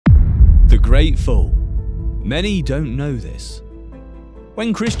The Great Fall. Many don't know this.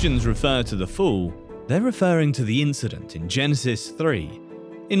 When Christians refer to the fall, they're referring to the incident in Genesis 3,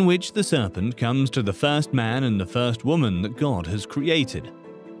 in which the serpent comes to the first man and the first woman that God has created,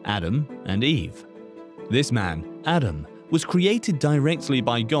 Adam and Eve. This man, Adam, was created directly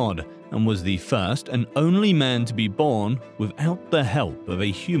by God and was the first and only man to be born without the help of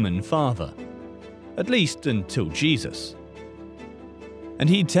a human father, at least until Jesus. And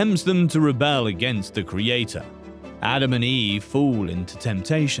he tempts them to rebel against the Creator. Adam and Eve fall into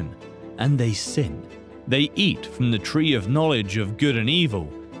temptation, and they sin. They eat from the tree of knowledge of good and evil,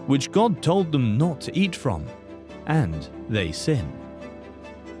 which God told them not to eat from, and they sin.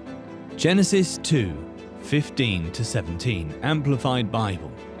 Genesis 2:15-17, Amplified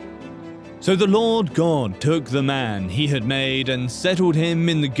Bible. So the Lord God took the man he had made and settled him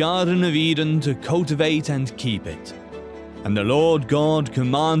in the Garden of Eden to cultivate and keep it. And the Lord God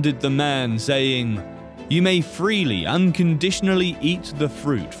commanded the man, saying, You may freely, unconditionally eat the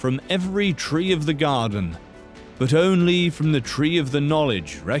fruit from every tree of the garden, but only from the tree of the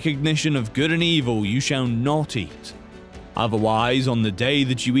knowledge, recognition of good and evil you shall not eat. Otherwise, on the day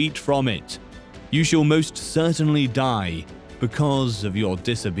that you eat from it, you shall most certainly die because of your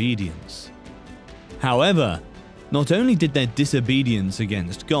disobedience. However, not only did their disobedience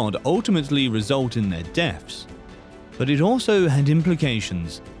against God ultimately result in their deaths, but it also had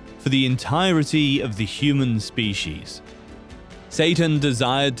implications for the entirety of the human species. Satan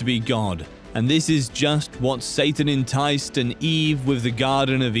desired to be God, and this is just what Satan enticed an Eve with the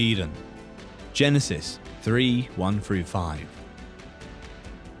Garden of Eden. Genesis 3:1-5.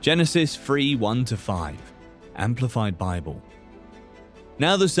 Genesis 3:1-5, Amplified Bible.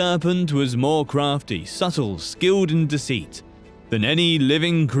 Now the serpent was more crafty, subtle, skilled in deceit, than any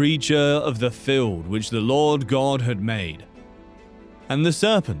living creature of the field which the Lord God had made. And the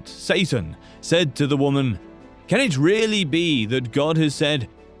serpent, Satan, said to the woman, Can it really be that God has said,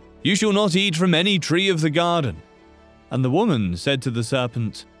 You shall not eat from any tree of the garden? And the woman said to the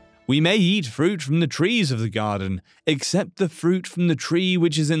serpent, We may eat fruit from the trees of the garden, except the fruit from the tree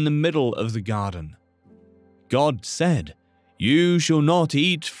which is in the middle of the garden. God said, You shall not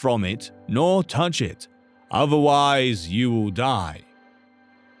eat from it, nor touch it, otherwise you will die.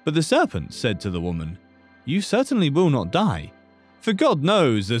 But the serpent said to the woman, You certainly will not die, for God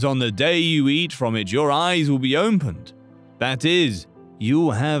knows that on the day you eat from it your eyes will be opened. That is, you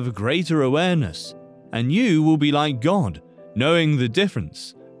will have greater awareness, and you will be like God, knowing the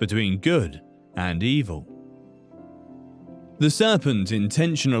difference between good and evil. The serpent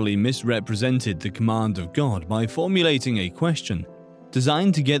intentionally misrepresented the command of God by formulating a question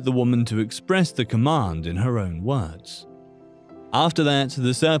designed to get the woman to express the command in her own words. After that,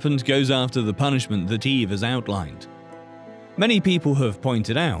 the serpent goes after the punishment that Eve has outlined. Many people have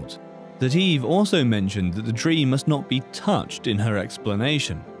pointed out that Eve also mentioned that the tree must not be touched in her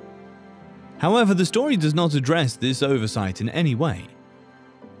explanation. However, the story does not address this oversight in any way.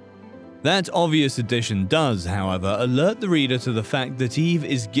 That obvious addition does, however, alert the reader to the fact that Eve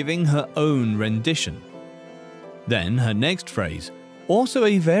is giving her own rendition. Then her next phrase, also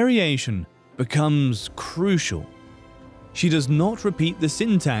a variation, becomes crucial. She does not repeat the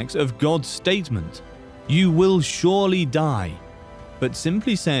syntax of God's statement, You will surely die, but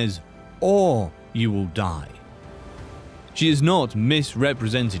simply says, Or you will die. She has not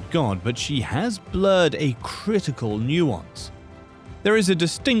misrepresented God, but she has blurred a critical nuance. There is a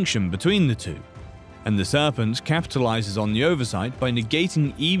distinction between the two, and the serpent capitalizes on the oversight by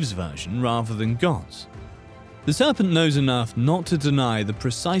negating Eve's version rather than God's. The serpent knows enough not to deny the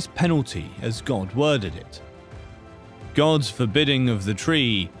precise penalty as God worded it. God's forbidding of the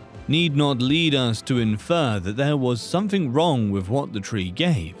tree need not lead us to infer that there was something wrong with what the tree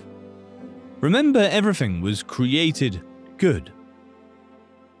gave. Remember, everything was created good.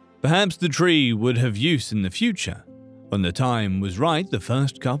 Perhaps the tree would have use in the future. When the time was right, the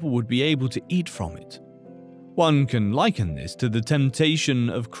first couple would be able to eat from it. One can liken this to the temptation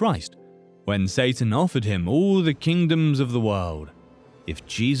of Christ, when Satan offered him all the kingdoms of the world, if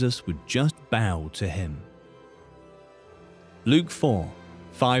Jesus would just bow to him. Luke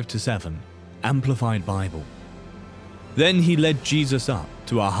 4:5-7, Amplified Bible. Then he led Jesus up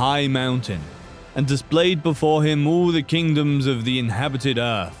to a high mountain, and displayed before him all the kingdoms of the inhabited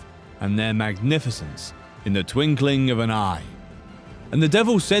earth, and their magnificence, in the twinkling of an eye. And the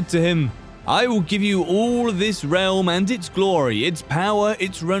devil said to him, I will give you all this realm and its glory, its power,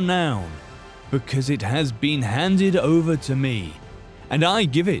 its renown, because it has been handed over to me, and I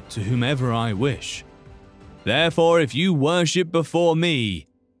give it to whomever I wish. Therefore, if you worship before me,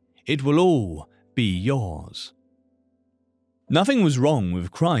 it will all be yours. Nothing was wrong with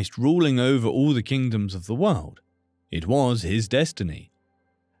Christ ruling over all the kingdoms of the world. It was his destiny.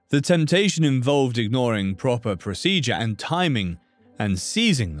 The temptation involved ignoring proper procedure and timing and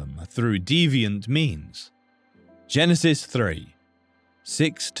seizing them through deviant means. Genesis 3,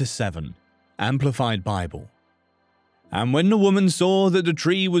 6-7, Amplified Bible. And when the woman saw that the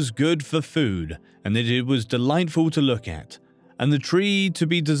tree was good for food, and that it was delightful to look at, and the tree to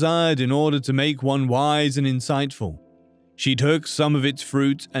be desired in order to make one wise and insightful, she took some of its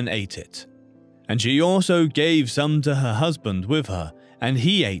fruit and ate it. And she also gave some to her husband with her, and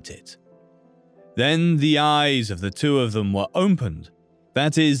he ate it. Then the eyes of the two of them were opened,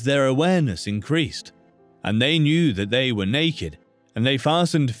 that is, their awareness increased, and they knew that they were naked, and they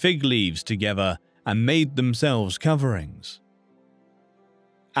fastened fig leaves together and made themselves coverings.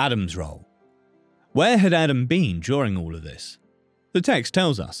 Adam's role. Where had Adam been during all of this? The text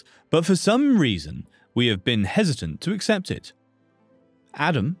tells us, but for some reason we have been hesitant to accept it.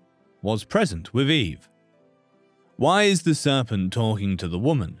 Adam was present with Eve. Why is the serpent talking to the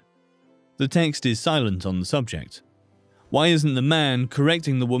woman? The text is silent on the subject. Why isn't the man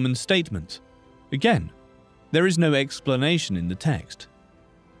correcting the woman's statement? Again, there is no explanation in the text.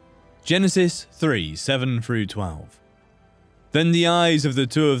 Genesis 3, 7-12. Then the eyes of the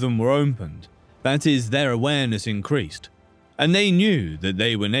two of them were opened, that is, their awareness increased, and they knew that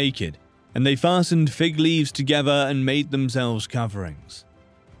they were naked, and they fastened fig leaves together and made themselves coverings.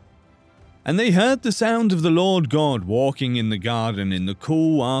 And they heard the sound of the Lord God walking in the garden in the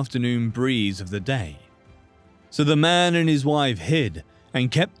cool afternoon breeze of the day. So the man and his wife hid,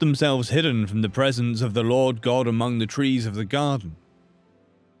 and kept themselves hidden from the presence of the Lord God among the trees of the garden.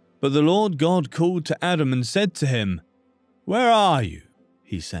 But the Lord God called to Adam and said to him, "Where are you?"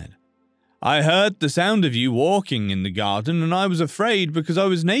 he said. "I heard the sound of you walking in the garden, and I was afraid because I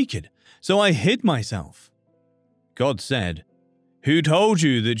was naked, so I hid myself." God said, "Who told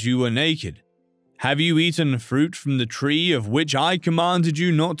you that you were naked? Have you eaten fruit from the tree of which I commanded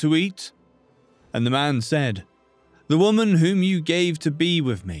you not to eat?" And the man said, "The woman whom you gave to be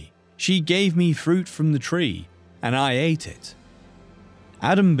with me, she gave me fruit from the tree, and I ate it."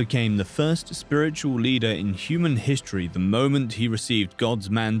 Adam became the first spiritual leader in human history the moment he received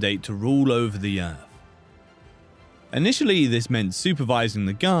God's mandate to rule over the earth. Initially, this meant supervising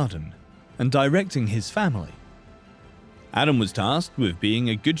the garden and directing his family. Adam was tasked with being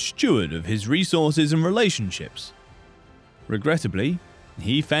a good steward of his resources and relationships. Regrettably,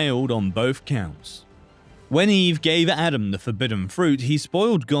 he failed on both counts. When Eve gave Adam the forbidden fruit, he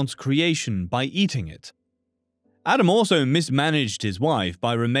spoiled God's creation by eating it. Adam also mismanaged his wife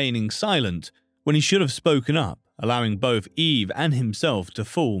by remaining silent when he should have spoken up, allowing both Eve and himself to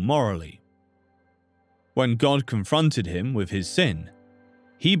fall morally. When God confronted him with his sin,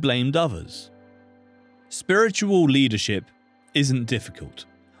 he blamed others. Spiritual leadership isn't difficult.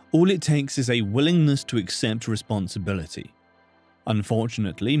 All it takes is a willingness to accept responsibility.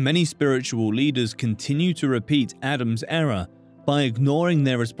 Unfortunately, many spiritual leaders continue to repeat Adam's error by ignoring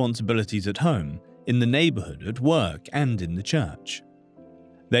their responsibilities at home, in the neighborhood, at work, and in the church.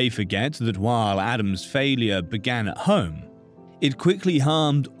 They forget that while Adam's failure began at home, it quickly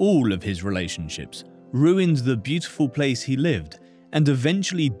harmed all of his relationships, ruined the beautiful place he lived, and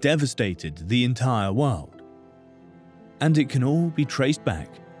eventually devastated the entire world. And it can all be traced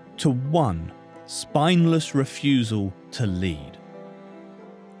back to one spineless refusal to lead.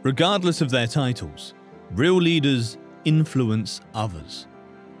 Regardless of their titles, real leaders influence others.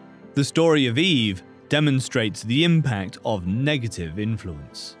 The story of Eve demonstrates the impact of negative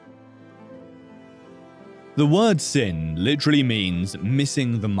influence. The word sin literally means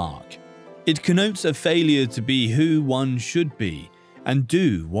missing the mark. It connotes a failure to be who one should be and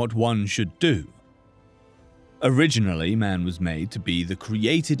do what one should do. Originally, man was made to be the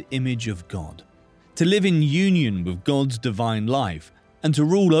created image of God, to live in union with God's divine life, and to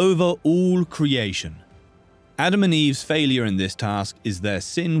rule over all creation. Adam and Eve's failure in this task is their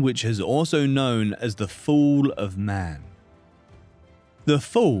sin, which is also known as the fall of man. The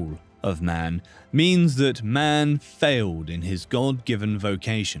fall of man means that man failed in his God-given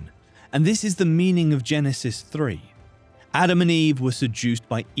vocation, and this is the meaning of Genesis 3. Adam and Eve were seduced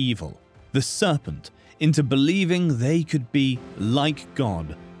by evil, the serpent, into believing they could be like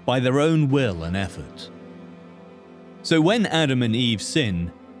God by their own will and effort. So when Adam and Eve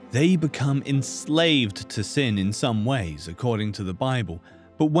sin, they become enslaved to sin in some ways, according to the Bible,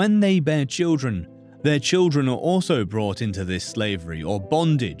 but when they bear children, their children are also brought into this slavery or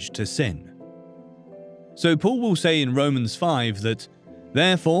bondage to sin. So Paul will say in Romans 5 that,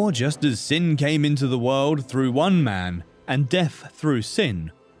 "Therefore, just as sin came into the world through one man, and death through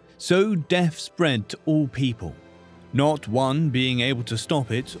sin, so death spread to all people, not one being able to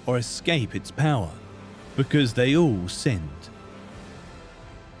stop it or escape its power, because they all sinned.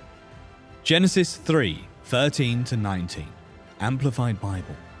 Genesis 3:13-19, Amplified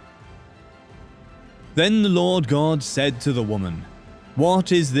Bible. Then the Lord God said to the woman,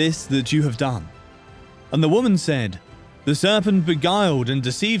 "What is this that you have done?" And the woman said, "The serpent beguiled and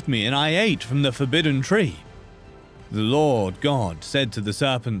deceived me, and I ate from the forbidden tree." The Lord God said to the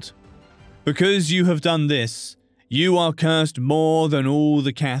serpent, "Because you have done this, you are cursed more than all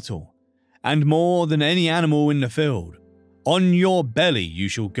the cattle, and more than any animal in the field. On your belly you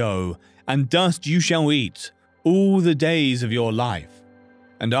shall go, and dust you shall eat all the days of your life.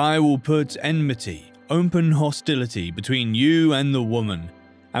 And I will put enmity, open hostility between you and the woman,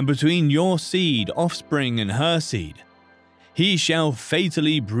 and between your seed, offspring, and her seed. He shall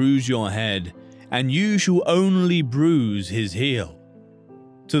fatally bruise your head, and you shall only bruise his heel."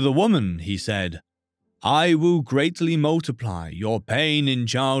 To the woman he said, "I will greatly multiply your pain in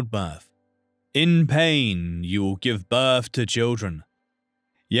childbirth. In pain you will give birth to children.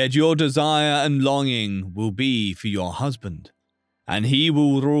 Yet your desire and longing will be for your husband, and he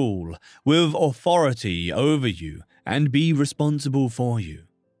will rule with authority over you and be responsible for you."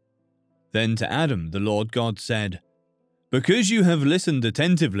 Then to Adam the Lord God said, "Because you have listened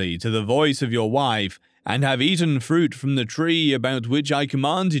attentively to the voice of your wife, and have eaten fruit from the tree about which I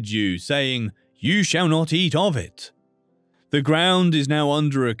commanded you, saying, 'You shall not eat of it,' the ground is now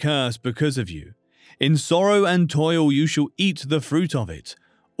under a curse because of you. In sorrow and toil you shall eat the fruit of it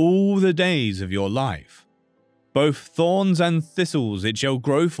all the days of your life. Both thorns and thistles it shall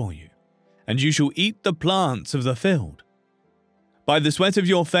grow for you, and you shall eat the plants of the field. By the sweat of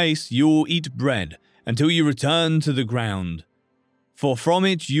your face you will eat bread until you return to the ground. For from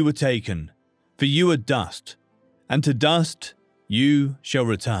it you were taken, for you are dust, and to dust you shall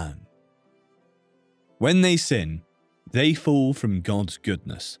return." When they sin, they fall from God's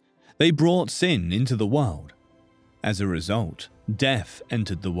goodness. They brought sin into the world. As a result, death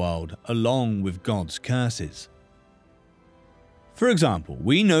entered the world along with God's curses. For example,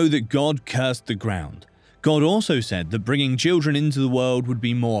 we know that God cursed the ground. God also said that bringing children into the world would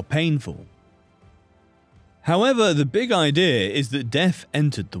be more painful. However, the big idea is that death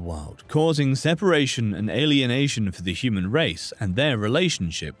entered the world, causing separation and alienation for the human race and their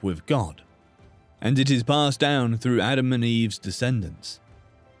relationship with God. And it is passed down through Adam and Eve's descendants.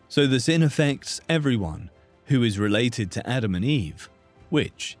 So the sin affects everyone who is related to Adam and Eve,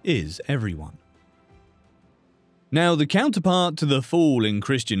 which is everyone. Now, the counterpart to the fall in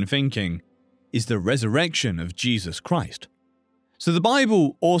Christian thinking is the resurrection of Jesus Christ. So the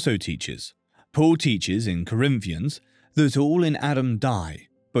Bible also teaches, Paul teaches in Corinthians, that all in Adam die,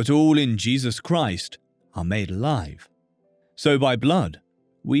 but all in Jesus Christ are made alive. So by blood,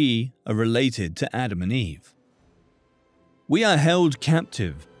 we are related to Adam and Eve. We are held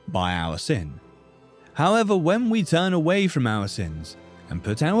captive by our sin. However, when we turn away from our sins and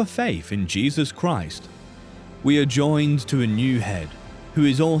put our faith in Jesus Christ, we are joined to a new head, who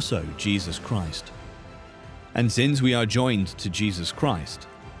is also Jesus Christ. And since we are joined to Jesus Christ,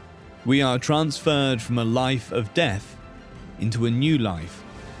 we are transferred from a life of death into a new life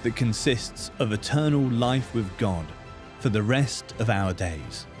that consists of eternal life with God for the rest of our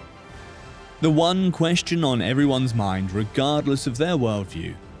days. The one question on everyone's mind, regardless of their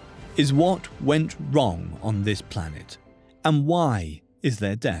worldview, is what went wrong on this planet, and why is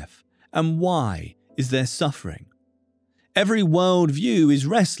there death, and why is there suffering? Every worldview is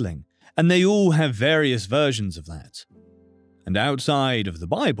wrestling, and they all have various versions of that. And outside of the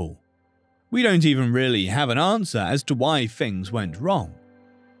Bible, we don't even really have an answer as to why things went wrong.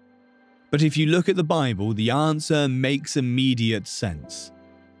 But if you look at the Bible, the answer makes immediate sense.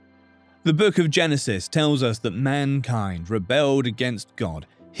 The book of Genesis tells us that mankind rebelled against God,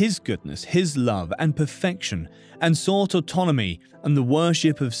 His goodness, His love, and perfection, and sought autonomy and the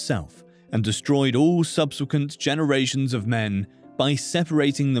worship of self, and destroyed all subsequent generations of men by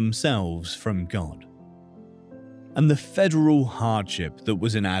separating themselves from God. And the federal hardship that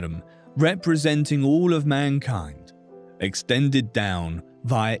was in Adam, representing all of mankind, extended down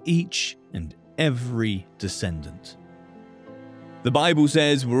via each and every descendant. The Bible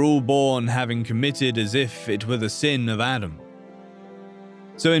says we're all born having committed as if it were the sin of Adam.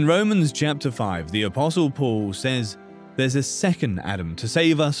 So in Romans chapter 5, the Apostle Paul says there's a second Adam to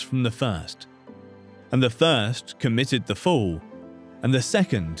save us from the first. And the first committed the fall, and the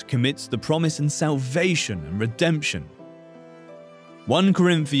second commits the promise and salvation and redemption. 1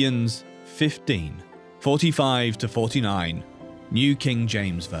 Corinthians 15, 45-49, New King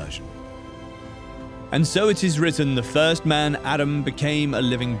James Version. And so it is written, the first man, Adam, became a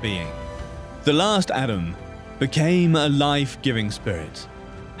living being. The last Adam became a life-giving spirit.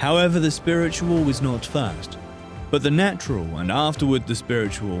 However, the spiritual was not first, but the natural, and afterward the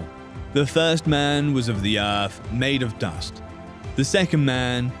spiritual. The first man was of the earth, made of dust. The second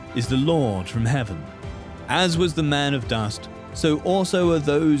man is the Lord from heaven. As was the man of dust, so also are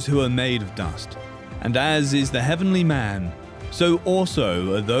those who are made of dust. And as is the heavenly man, so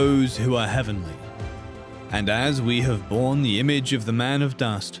also are those who are heavenly. And as we have borne the image of the man of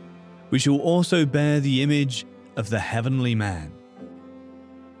dust, we shall also bear the image of the heavenly man.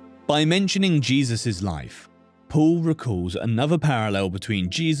 By mentioning Jesus' life, Paul recalls another parallel between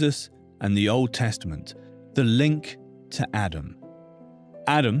Jesus and the Old Testament, the link to Adam.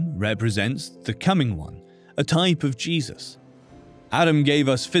 Adam represents the coming one, a type of Jesus. Adam gave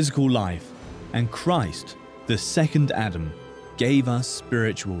us physical life, and Christ, the second Adam, gave us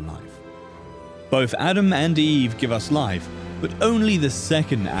spiritual life. Both Adam and Eve give us life, but only the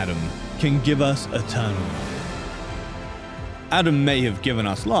second Adam can give us eternal life. Adam may have given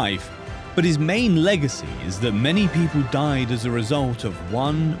us life, but his main legacy is that many people died as a result of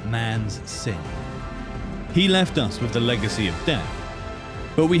one man's sin. He left us with the legacy of death,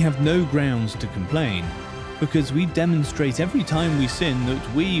 but we have no grounds to complain, because we demonstrate every time we sin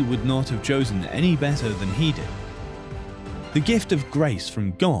that we would not have chosen any better than he did. The gift of grace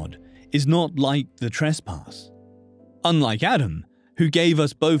from God is not like the trespass. Unlike Adam, who gave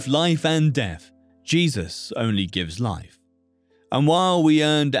us both life and death, Jesus only gives life. And while we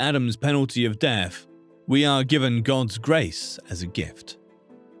earned Adam's penalty of death, we are given God's grace as a gift.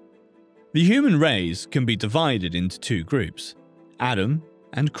 The human race can be divided into two groups, Adam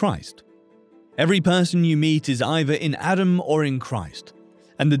and Christ. Every person you meet is either in Adam or in Christ,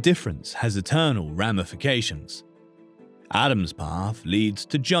 and the difference has eternal ramifications. Adam's path leads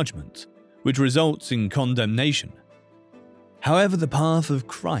to judgment, which results in condemnation. However, the path of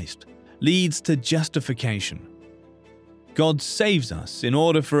Christ leads to justification. God saves us in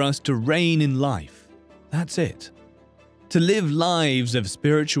order for us to reign in life. That's it. To live lives of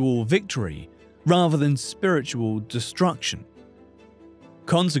spiritual victory rather than spiritual destruction.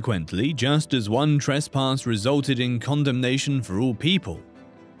 Consequently, just as one trespass resulted in condemnation for all people,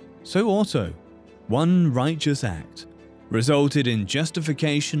 so also one righteous act resulted in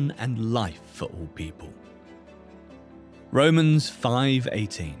justification and life for all people. Romans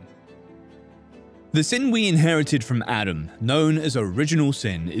 5:18. The sin we inherited from Adam, known as original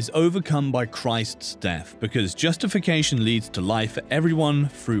sin, is overcome by Christ's death because justification leads to life for everyone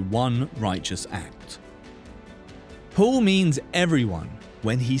through one righteous act. Paul means everyone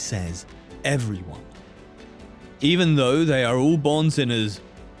when he says everyone. Even though they are all born sinners,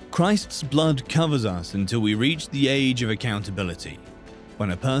 Christ's blood covers us until we reach the age of accountability,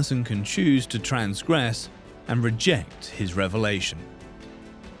 when a person can choose to transgress and reject his revelation.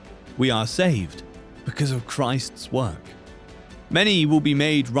 We are saved because of Christ's work. Many will be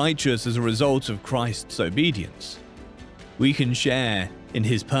made righteous as a result of Christ's obedience. We can share in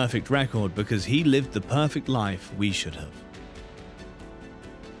his perfect record because he lived the perfect life we should have.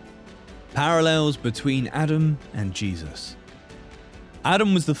 Parallels between Adam and Jesus.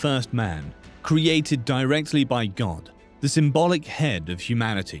 Adam was the first man, created directly by God, the symbolic head of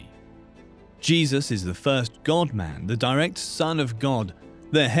humanity. Jesus is the first God-man, the direct Son of God,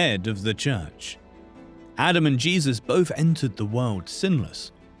 the head of the church. Adam and Jesus both entered the world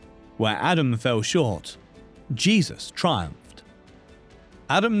sinless. Where Adam fell short, Jesus triumphed.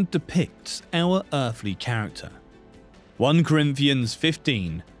 Adam depicts our earthly character. 1 Corinthians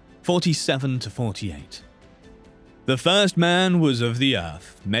 15, 47-48. The first man was of the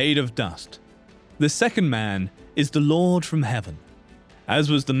earth, made of dust. The second man is the Lord from heaven.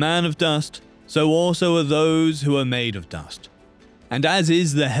 As was the man of dust, so also are those who are made of dust. And as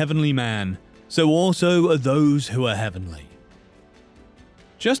is the heavenly man, so also are those who are heavenly.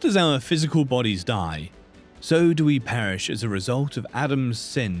 Just as our physical bodies die, so do we perish as a result of Adam's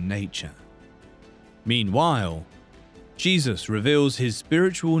sin nature. Meanwhile, Jesus reveals his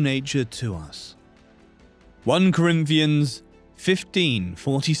spiritual nature to us. 1 Corinthians 15,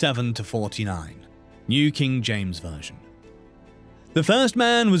 47-49, New King James Version. The first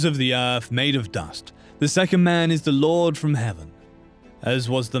man was of the earth, made of dust. The second man is the Lord from heaven. As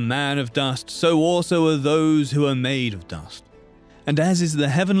was the man of dust, so also are those who are made of dust. And as is the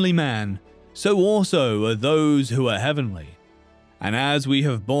heavenly man, so also are those who are heavenly. And as we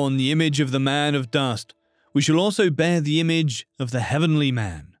have borne the image of the man of dust, we shall also bear the image of the heavenly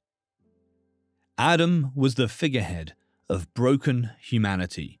man. Adam was the figurehead of broken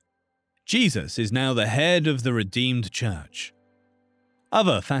humanity. Jesus is now the head of the redeemed church.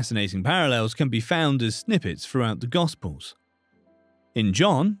 Other fascinating parallels can be found as snippets throughout the Gospels. In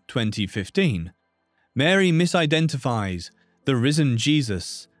John 20:15, Mary misidentifies the risen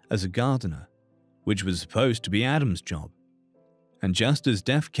Jesus as a gardener, which was supposed to be Adam's job. And just as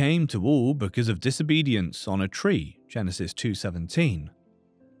death came to all because of disobedience on a tree, Genesis 2:17,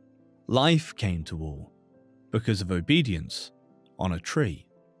 life came to all because of obedience on a tree,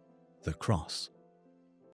 the cross.